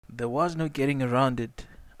There was no getting around it.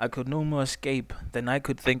 I could no more escape than I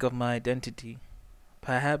could think of my identity.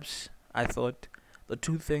 Perhaps, I thought, the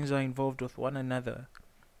two things are involved with one another.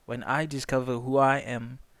 When I discover who I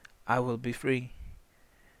am, I will be free.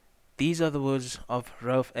 These are the words of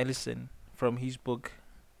Ralph Ellison from his book,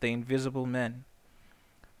 The Invisible Man.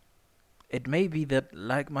 It may be that,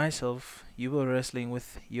 like myself, you were wrestling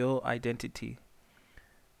with your identity.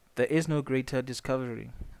 There is no greater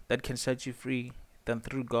discovery that can set you free than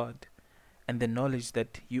through God and the knowledge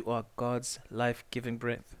that you are God's life giving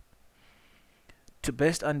breath. To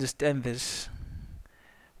best understand this,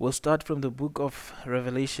 we'll start from the book of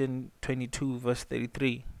Revelation 22, verse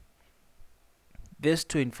 33. This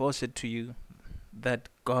to enforce it to you that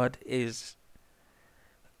God is.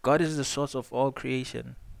 God is the source of all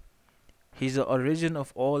creation. He's the origin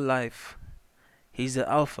of all life. He's the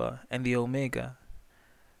Alpha and the Omega,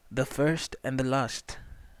 the first and the last,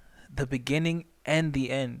 the beginning and the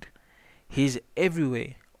end. He is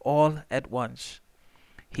everywhere, all at once.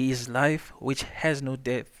 He is life which has no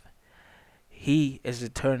death. He is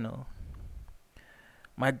eternal.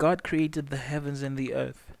 My God created the heavens and the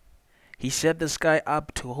earth. He set the sky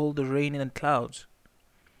up to hold the rain and clouds.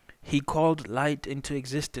 He called light into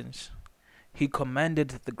existence. He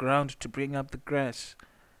commanded the ground to bring up the grass,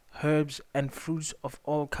 herbs and fruits of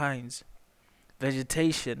all kinds,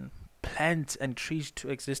 vegetation, plants and trees to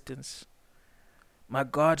existence. My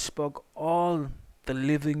God spoke all the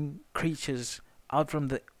living creatures out from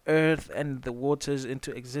the earth and the waters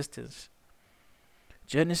into existence.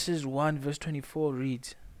 Genesis 1 verse 24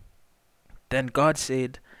 reads, Then God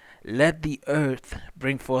said, Let the earth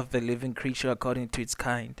bring forth the living creature according to its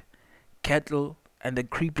kind, cattle and the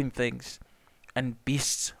creeping things, and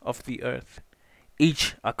beasts of the earth,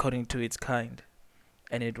 each according to its kind.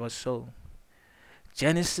 And it was so.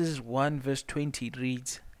 Genesis 1 verse 20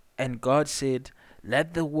 reads, And God said,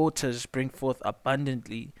 Let the waters bring forth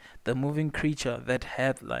abundantly the moving creature that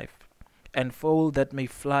hath life, and fowl that may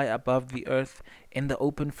fly above the earth in the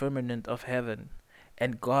open firmament of heaven.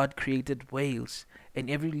 And God created whales, and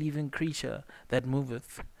every living creature that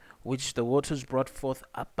moveth, which the waters brought forth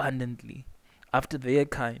abundantly, after their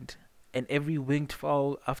kind, and every winged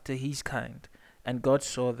fowl after his kind. And God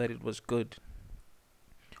saw that it was good.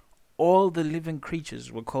 All the living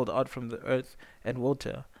creatures were called out from the earth and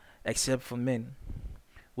water, except for men.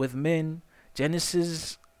 With men,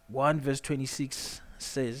 Genesis 1 verse 26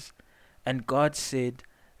 says, And God said,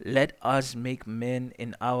 Let us make men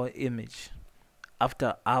in our image,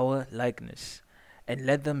 after our likeness, and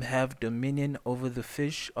let them have dominion over the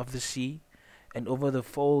fish of the sea, and over the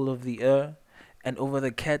fowl of the air, and over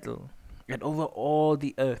the cattle, and over all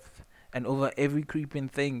the earth, and over every creeping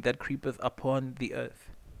thing that creepeth upon the earth.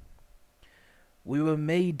 We were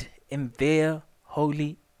made in their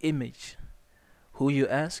holy image. Who, you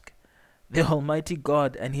ask? The Almighty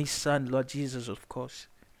God and His Son, Lord Jesus, of course.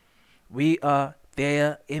 We are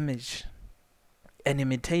their image, an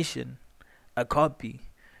imitation, a copy,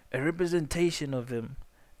 a representation of Him,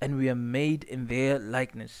 and we are made in their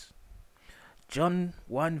likeness. John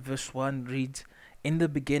 1 verse 1 reads, In the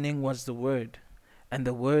beginning was the Word, and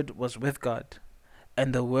the Word was with God,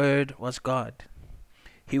 and the Word was God.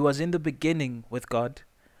 He was in the beginning with God.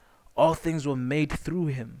 All things were made through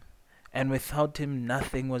Him, and without Him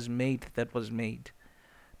nothing was made that was made.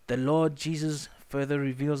 The Lord Jesus further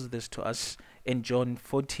reveals this to us in John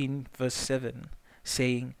 14 verse 7,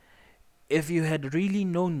 saying, If you had really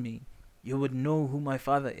known me, you would know who my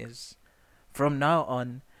Father is. From now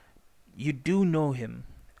on, you do know Him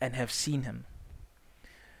and have seen Him.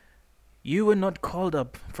 You were not called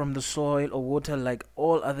up from the soil or water like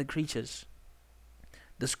all other creatures.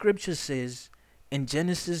 The scripture says in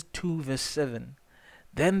Genesis 2 verse 7,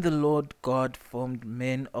 Then the Lord God formed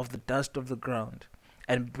man of the dust of the ground,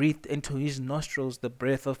 and breathed into his nostrils the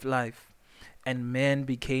breath of life, and man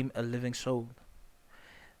became a living soul.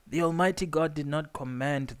 The Almighty God did not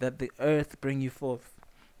command that the earth bring you forth,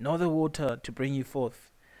 nor the water to bring you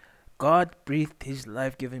forth. God breathed His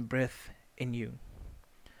life-giving breath in you.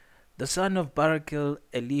 The son of Barakil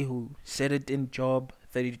Elihu said it in Job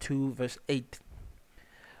 32 verse 8.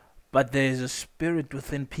 But there is a spirit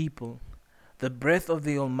within people, the breath of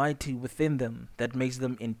the Almighty within them that makes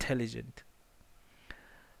them intelligent.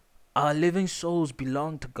 Our living souls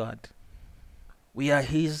belong to God. We are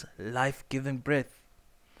His life-giving breath.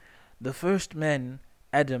 The first man,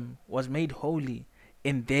 Adam, was made holy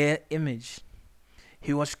in their image.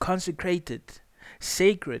 He was consecrated,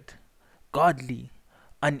 sacred, godly,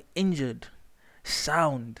 uninjured,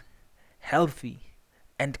 sound, healthy,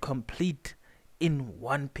 and complete in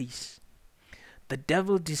one piece. The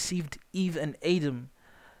devil deceived Eve and Adam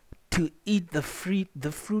to eat the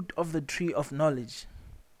fruit of the tree of knowledge,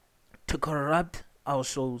 to corrupt our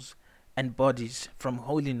souls and bodies from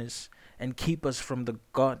holiness and keep us from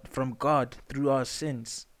God through our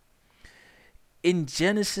sins. In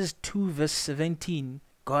Genesis 2 verse 17,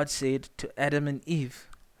 God said to Adam and Eve,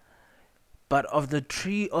 "But of the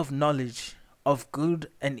tree of knowledge of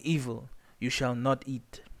good and evil you shall not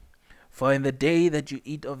eat, for in the day that you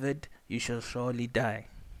eat of it you shall surely die."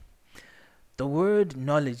 The word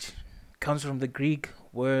knowledge comes from the Greek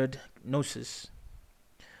word gnosis,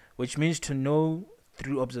 which means to know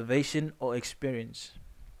through observation or experience.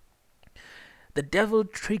 The devil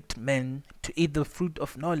tricked men to eat the fruit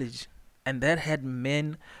of knowledge, and that had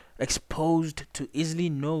men exposed to easily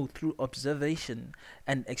know through observation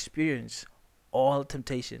and experience all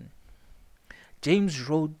temptation. James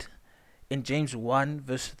wrote in James 1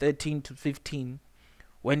 verse 13 to 15,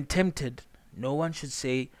 "When tempted, no one should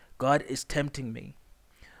say, 'God is tempting me.'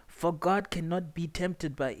 For God cannot be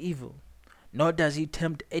tempted by evil, nor does he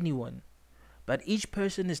tempt anyone. But each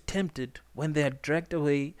person is tempted when they are dragged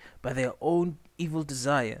away by their own evil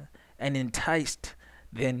desire and enticed.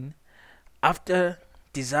 Then, after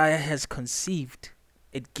desire has conceived,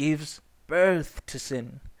 it gives birth to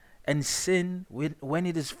sin. And sin, when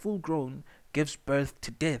it is full grown, gives birth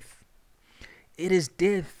to death. It is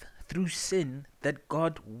death through sin that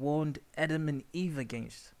God warned Adam and Eve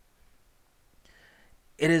against.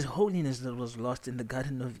 It is holiness that was lost in the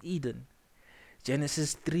Garden of Eden.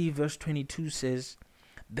 Genesis 3 verse 22 says,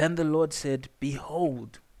 "Then the Lord said,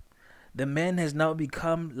 Behold, the man has now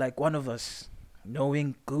become like one of us,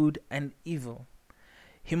 knowing good and evil.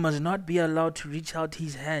 He must not be allowed to reach out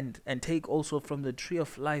his hand and take also from the tree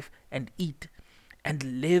of life and eat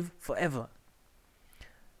and live forever."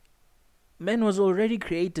 Man was already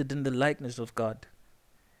created in the likeness of God.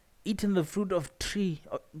 Eating the fruit of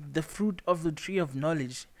the tree of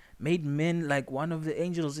knowledge made men like one of the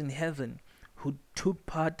angels in heaven, who took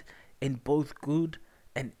part in both good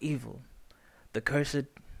and evil, the cursed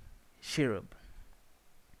cherub.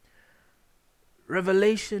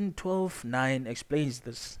 Revelation 12:9 explains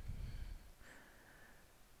this.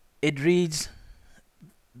 It reads,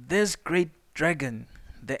 "This great dragon,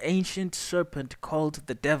 the ancient serpent called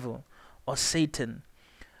the devil or Satan,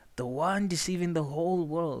 the one deceiving the whole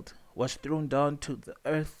world, was thrown down to the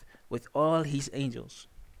earth with all his angels."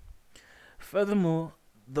 Furthermore,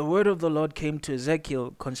 the word of the Lord came to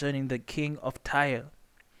Ezekiel concerning the king of Tyre,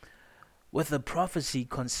 with a prophecy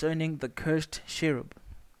concerning the cursed cherub,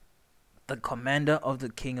 the commander of the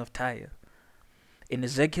king of Tyre. In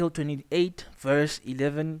Ezekiel 28 verse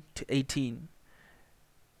 11 to 18,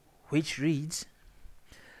 which reads,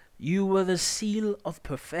 "You were the seal of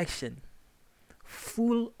perfection,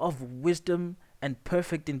 full of wisdom and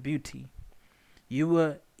perfect in beauty. You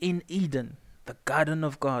were in Eden, the garden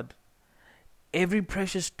of God. Every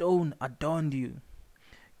precious stone adorned you: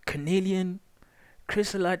 carnelian,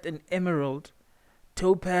 chrysolite and emerald,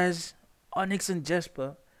 topaz, onyx and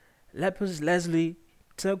jasper, lapis lazuli,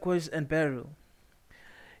 turquoise and beryl.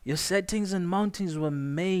 Your settings and mountings were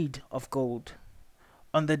made of gold.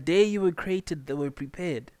 On the day you were created, they were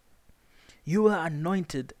prepared. You were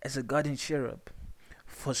anointed as a guardian cherub,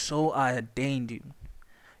 for so I ordained you.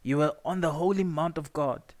 You were on the holy mount of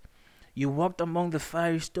God. You walked among the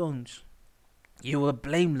fiery stones. You were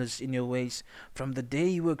blameless in your ways from the day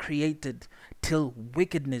you were created till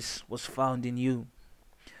wickedness was found in you.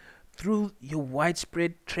 Through your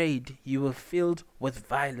widespread trade you were filled with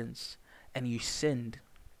violence, and you sinned.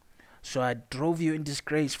 So I drove you in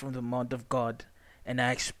disgrace from the mount of God, and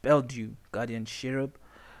I expelled you, guardian cherub,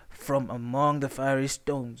 from among the fiery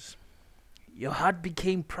stones. Your heart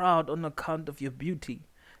became proud on account of your beauty,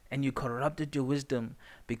 and you corrupted your wisdom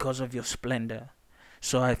because of your splendor.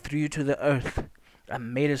 So I threw you to the earth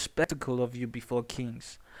and made a spectacle of you before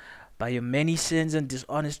kings. By your many sins and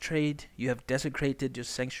dishonest trade, you have desecrated your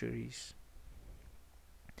sanctuaries."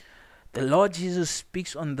 The Lord Jesus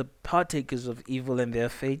speaks on the partakers of evil and their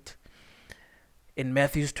fate in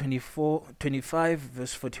Matthew 25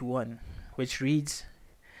 verse 41, which reads,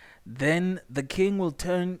 "Then the king will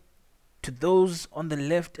turn to those on the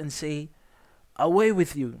left and say, 'Away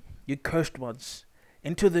with you, you cursed ones,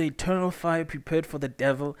 into the eternal fire prepared for the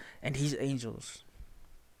devil and his angels.'"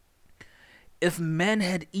 If man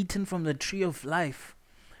had eaten from the tree of life,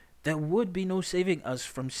 there would be no saving us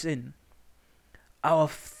from sin. Our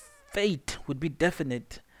fate would be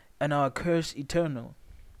definite and our curse eternal.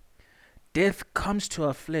 Death comes to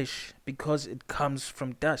our flesh because it comes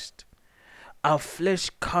from dust. Our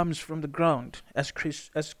flesh comes from the ground, as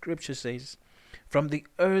Scripture says, from the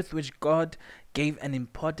earth which God gave an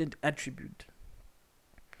important attribute.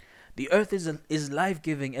 The earth is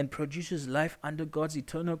life-giving and produces life under God's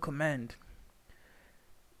eternal command.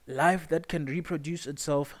 Life that can reproduce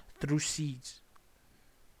itself through seeds.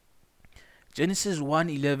 Genesis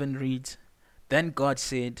 1:11 reads, Then God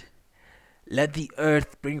said, Let the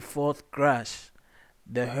earth bring forth grass,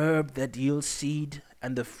 the herb that yields seed,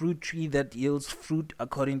 and the fruit tree that yields fruit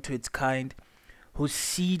according to its kind, whose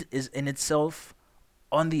seed is in itself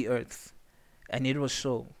on the earth. And it was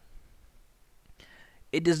so.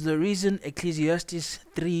 It is the reason Ecclesiastes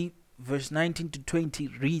 3 verse 19 to 20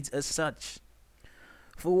 reads as such.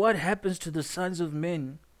 For what happens to the sons of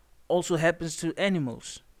men also happens to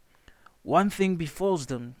animals. One thing befalls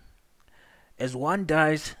them. As one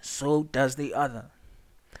dies, so does the other.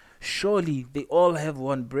 Surely they all have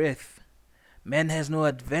one breath. Man has no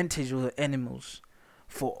advantage over animals,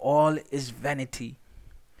 for all is vanity.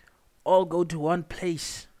 All go to one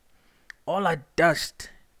place. All are dust,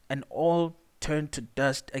 and all turn to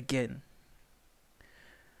dust again.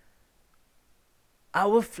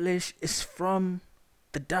 Our flesh is from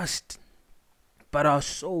the dust, but our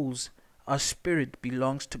souls, our spirit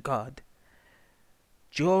belongs to God.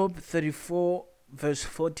 Job 34 verse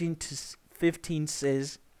 14 to 15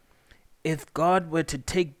 says, If God were to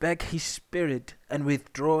take back his spirit and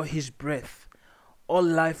withdraw his breath, all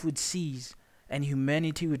life would cease and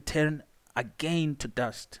humanity would turn again to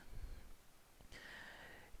dust.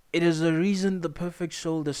 It is the reason the perfect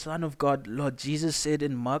soul, the Son of God, Lord Jesus said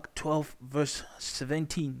in Mark 12 verse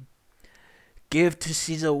 17, Give to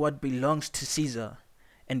Caesar what belongs to Caesar,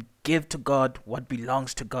 and give to God what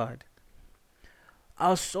belongs to God.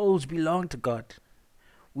 Our souls belong to God.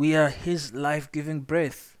 We are his life-giving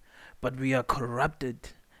breath, but we are corrupted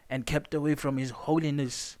and kept away from his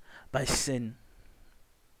holiness by sin.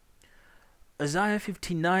 Isaiah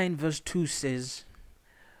 59 verse 2 says,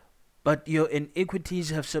 But your iniquities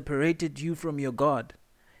have separated you from your God,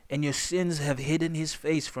 and your sins have hidden his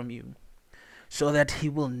face from you, so that he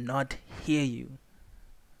will not hear you.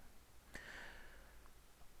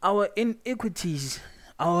 Our iniquities,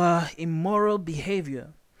 our immoral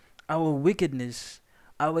behavior, our wickedness,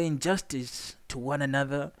 our injustice to one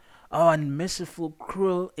another, our unmerciful,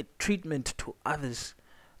 cruel treatment to others,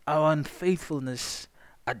 our unfaithfulness,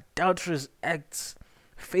 adulterous acts,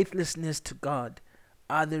 faithlessness to God,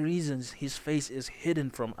 are the reasons his face is hidden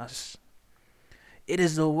from us. It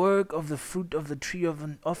is the work of the fruit of the tree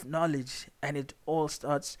of knowledge, and it all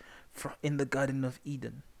starts in the Garden of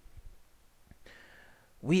Eden.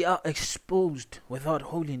 We are exposed without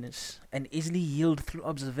holiness and easily yield through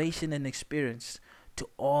observation and experience to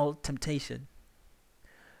all temptation.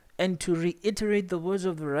 And to reiterate the words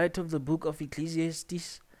of the writer of the book of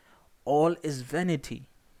Ecclesiastes, all is vanity.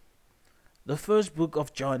 The first book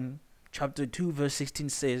of John, chapter 2, verse 16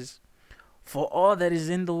 says, For all that is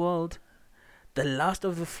in the world, the lust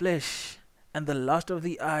of the flesh, and the lust of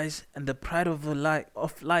the eyes, and the pride of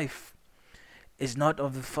life, is not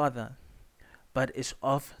of the Father, but is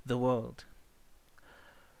of the world.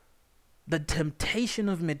 The temptation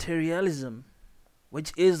of materialism,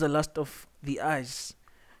 which is the lust of the eyes,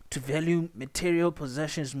 to value material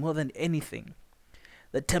possessions more than anything.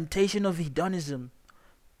 The temptation of hedonism,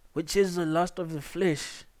 which is the lust of the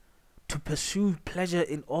flesh, to pursue pleasure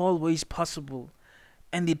in all ways possible.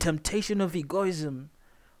 And the temptation of egoism,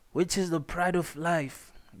 which is the pride of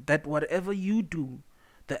life, that whatever you do,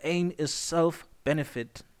 the aim is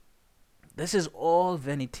self-benefit. This is all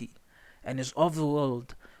vanity, and is of the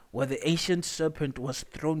world, where the ancient serpent was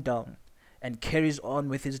thrown down, and carries on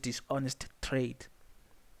with his dishonest trade.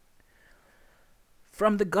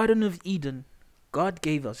 From the Garden of Eden, God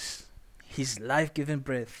gave us his life-giving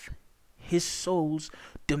breath, his soul's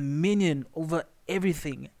dominion over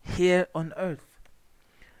everything here on earth.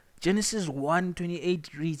 Genesis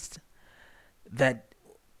 1:28 reads that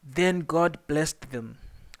then God blessed them,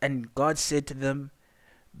 and God said to them,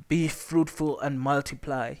 Be fruitful and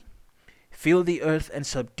multiply, fill the earth and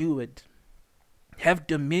subdue it. Have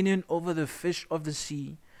dominion over the fish of the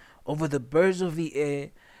sea, over the birds of the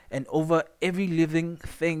air, and over every living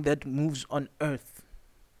thing that moves on earth.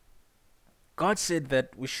 God said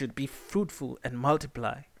that we should be fruitful and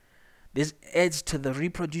multiply. This adds to the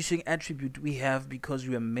reproducing attribute we have because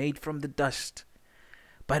we are made from the dust.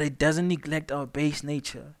 But it doesn't neglect our base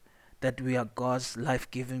nature, that we are God's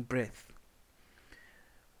life-giving breath.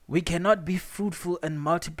 We cannot be fruitful and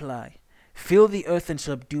multiply, fill the earth and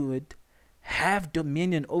subdue it, have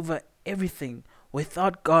dominion over everything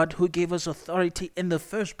without God who gave us authority in the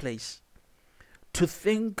first place. To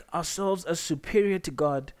think ourselves as superior to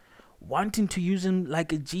God, wanting to use him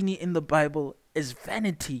like a genie in the Bible, is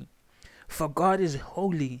vanity, for God is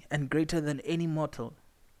holy and greater than any mortal.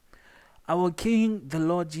 Our King, the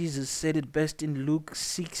Lord Jesus, said it best in Luke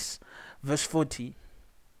 6, verse 40,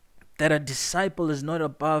 that a disciple is not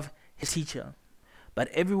above his teacher, but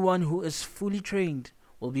everyone who is fully trained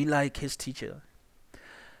will be like his teacher.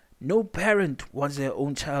 No parent wants their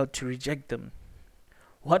own child to reject them.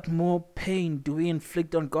 What more pain do we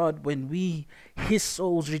inflict on God when we, his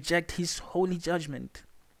souls, reject his holy judgment?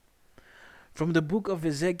 From the book of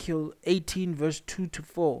Ezekiel 18, verse 2 to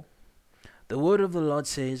 4, the word of the Lord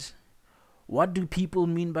says, "What do people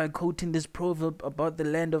mean by quoting this proverb about the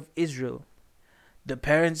land of Israel? The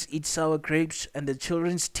parents eat sour grapes and the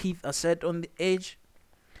children's teeth are set on the edge?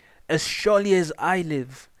 As surely as I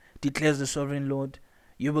live, declares the sovereign Lord,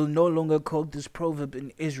 you will no longer quote this proverb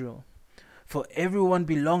in Israel. For everyone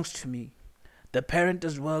belongs to me, the parent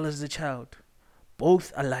as well as the child.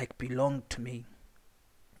 Both alike belong to me.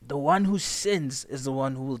 The one who sins is the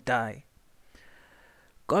one who will die."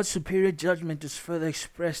 God's superior judgment is further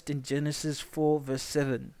expressed in Genesis 4, verse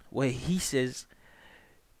 7, where he says,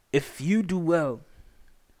 "If you do well,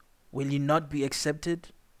 will you not be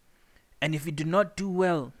accepted? And if you do not do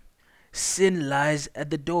well, sin lies at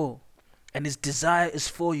the door, and its desire is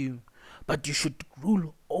for you, but you should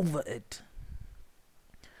rule over it."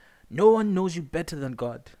 No one knows you better than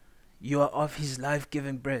God. You are of his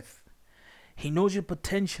life-giving breath. He knows your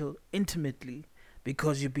potential intimately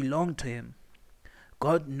because you belong to him.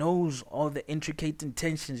 God knows all the intricate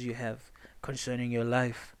intentions you have concerning your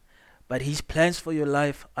life, but his plans for your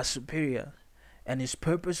life are superior, and his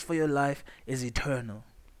purpose for your life is eternal.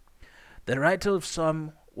 The writer of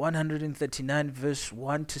Psalm 139 verse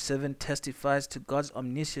 1 to 7 testifies to God's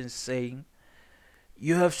omniscience, saying,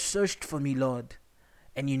 "You have searched for me, Lord,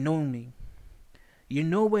 and you know me. You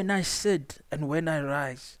know when I sit and when I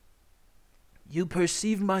rise. You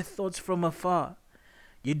perceive my thoughts from afar.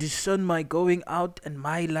 You discern my going out and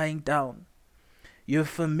my lying down. You are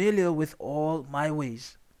familiar with all my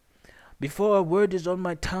ways. Before a word is on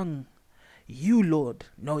my tongue, you, Lord,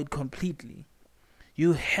 know it completely.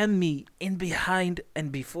 You hem me in behind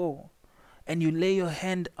and before, and you lay your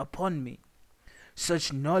hand upon me.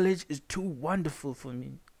 Such knowledge is too wonderful for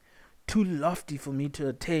me, too lofty for me to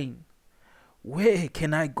attain. Where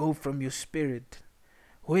can I go from your spirit?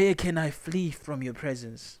 Where can I flee from your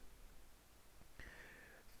presence?"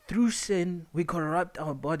 Through sin, we corrupt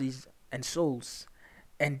our bodies and souls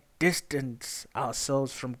and distance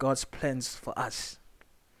ourselves from God's plans for us.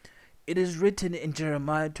 It is written in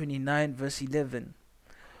Jeremiah 29 verse 11,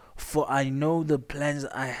 "For I know the plans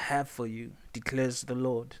I have for you, declares the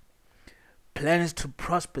Lord. Plans to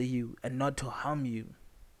prosper you and not to harm you.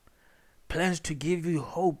 Plans to give you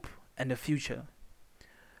hope and a future."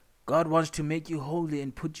 God wants to make you holy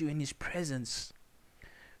and put you in his presence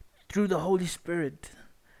through the Holy Spirit,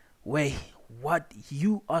 where what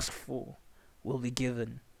you ask for will be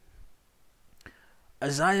given.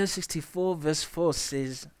 Isaiah 64 verse 4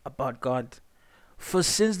 says about God, "For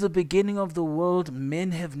since the beginning of the world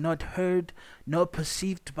men have not heard nor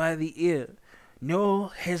perceived by the ear,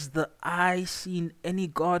 nor has the eye seen any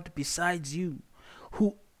God besides you,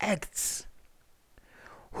 who acts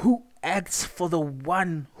for the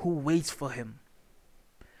one who waits for him."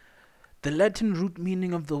 The Latin root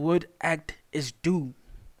meaning of the word act is do,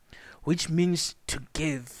 which means to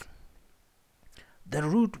give. The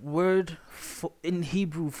root word in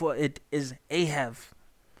Hebrew for it is ahav.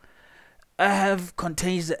 Ahav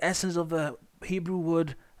contains the essence of the Hebrew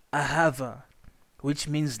word ahava, which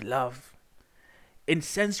means love. In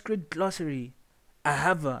Sanskrit glossary,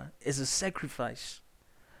 ahava is a sacrifice.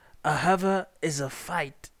 Ahava is a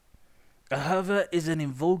fight. Ahava is an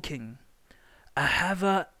invoking.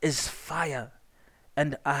 Ahava is fire.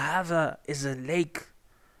 And ahava is a lake,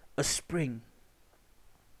 a spring.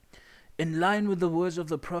 In line with the words of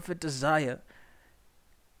the prophet Isaiah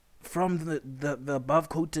from the above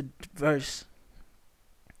quoted verse,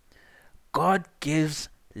 God gives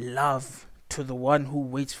love to the one who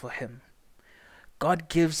waits for him. God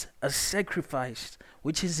gives a sacrifice,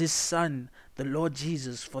 which is his son, the Lord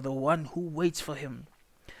Jesus, for the one who waits for him.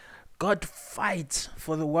 God fights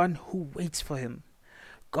for the one who waits for him.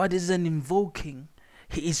 God is an invoking.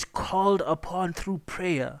 He is called upon through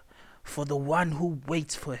prayer for the one who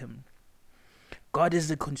waits for him. God is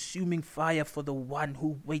the consuming fire for the one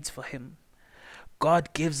who waits for him.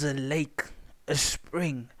 God gives a lake, a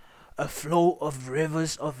spring, a flow of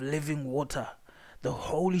rivers of living water, the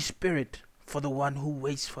Holy Spirit for the one who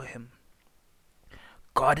waits for him.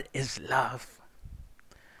 God is love.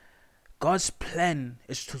 God's plan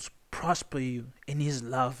is to prosper you in his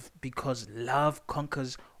love because love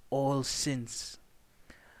conquers all sins.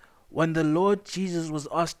 When the Lord Jesus was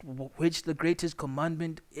asked which the greatest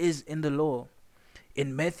commandment is in the law,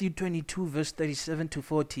 In Matthew 22, verse 37 to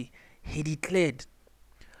 40, he declared,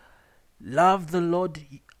 "Love the Lord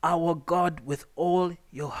our God with all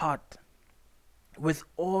your heart, with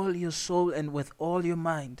all your soul, and with all your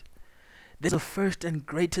mind. This is the first and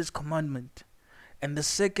greatest commandment. And the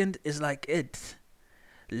second is like it: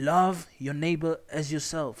 love your neighbor as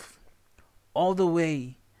yourself. All the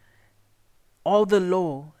way, all the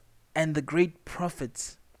law and the great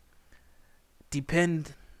prophets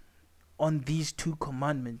depend on these two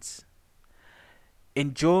commandments."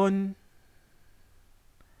 In John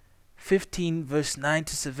 15, verse 9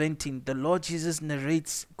 to 17, the Lord Jesus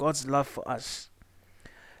narrates God's love for us.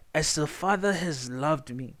 "As the Father has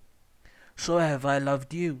loved me, so have I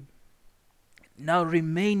loved you. Now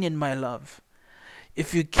remain in my love.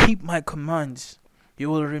 If you keep my commands, you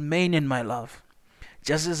will remain in my love,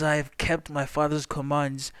 just as I have kept my Father's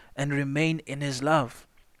commands and remain in his love.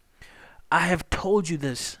 I have told you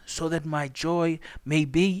this so that my joy may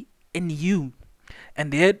be in you,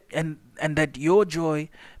 and that your joy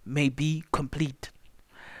may be complete.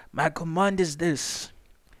 My command is this: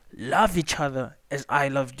 love each other as I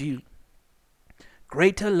loved you.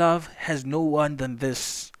 Greater love has no one than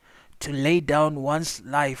this, to lay down one's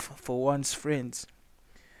life for one's friends.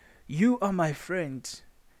 You are my friends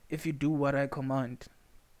if you do what I command.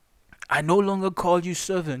 I no longer call you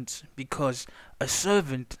servants, because a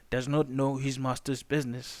servant does not know his master's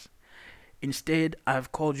business. Instead, I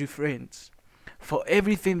have called you friends. For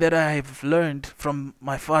everything that I have learned from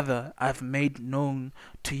my Father I have made known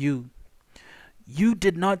to you. You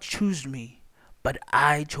did not choose me, but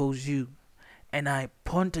I chose you, and I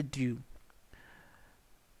appointed you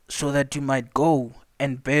so that you might go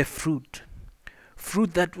and bear fruit,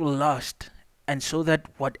 fruit that will last, and so that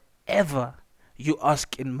whatever you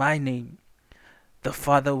ask in my name, the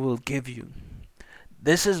Father will give you.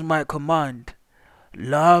 This is my command: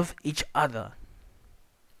 love each other."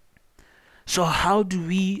 So how do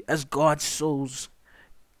we, as God's souls,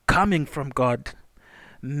 coming from God,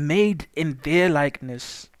 made in their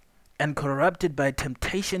likeness and corrupted by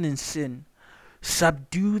temptation and sin,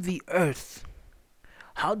 subdue the earth?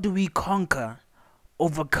 How do we conquer,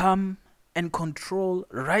 overcome, and control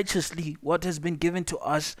righteously what has been given to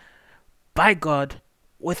us by God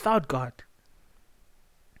without God?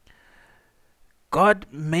 God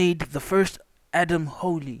made the first Adam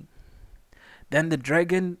holy. Then the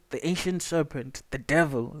dragon, the ancient serpent, the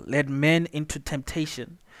devil, led men into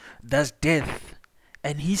temptation, thus death,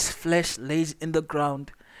 and his flesh lays in the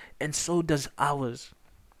ground, and so does ours.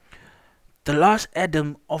 The last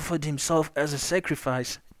Adam offered himself as a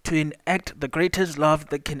sacrifice to enact the greatest love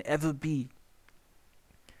that can ever be.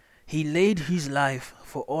 He laid his life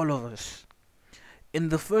for all of us. In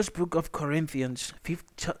the first book of Corinthians,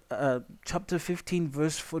 chapter 15,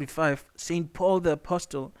 verse 45, St. Paul the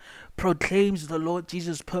Apostle proclaims the Lord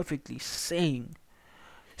Jesus perfectly, saying,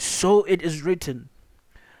 "So it is written,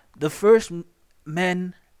 the first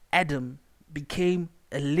man, Adam, became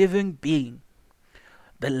a living being.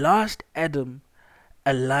 The last Adam,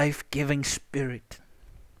 a life-giving spirit."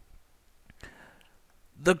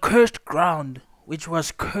 The cursed ground, which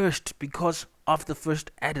was cursed because of the first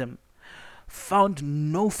Adam, found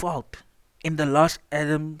no fault in the last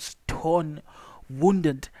Adam's torn,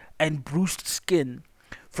 wounded, and bruised skin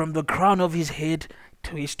from the crown of his head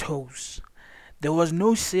to his toes. There was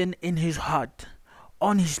no sin in his heart,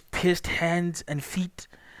 on his pierced hands and feet,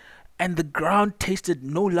 and the ground tasted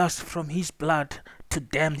no lust from his blood to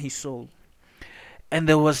damn his soul. And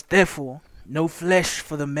there was therefore no flesh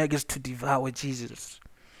for the maggots to devour Jesus.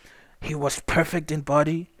 He was perfect in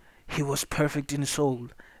body, he was perfect in soul,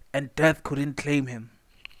 and death couldn't claim him.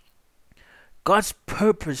 God's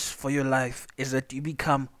purpose for your life is that you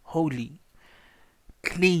become holy,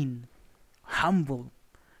 clean, humble,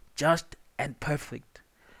 just, and perfect.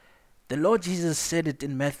 The Lord Jesus said it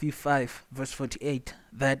in Matthew 5, verse 48,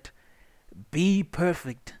 that "Be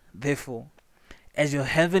perfect, therefore, as your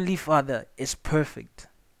heavenly Father is perfect."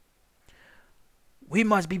 We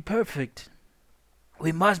must be perfect.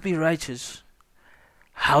 We must be righteous.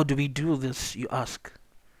 How do we do this, you ask?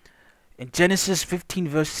 In Genesis 15,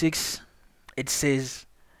 verse 6, it says,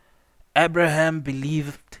 "Abraham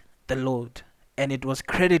believed the Lord, and it was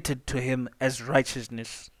credited to him as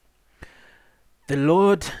righteousness." The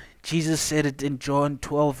Lord Jesus said it in John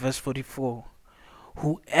 12, verse 44,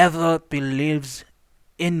 "Whoever believes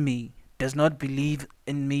in me does not believe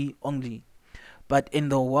in me only, but in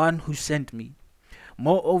the one who sent me."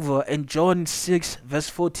 Moreover, in John 6, verse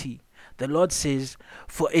 40, the Lord says,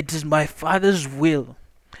 "For it is my Father's will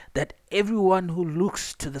that everyone who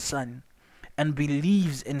looks to the Son and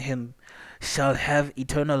believes in him shall have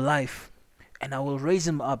eternal life, and I will raise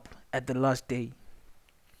him up at the last day."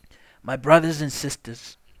 My brothers and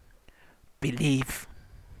sisters, believe.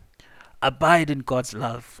 Abide in God's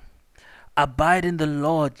love. Abide in the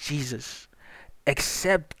Lord Jesus.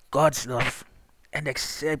 Accept God's love and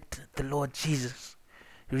accept the Lord Jesus.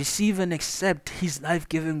 Receive and accept His life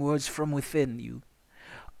giving words from within you.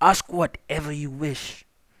 Ask whatever you wish,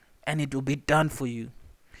 and it will be done for you.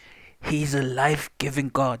 He is a life giving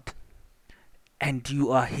God, and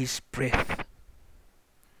you are His breath.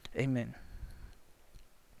 Amen.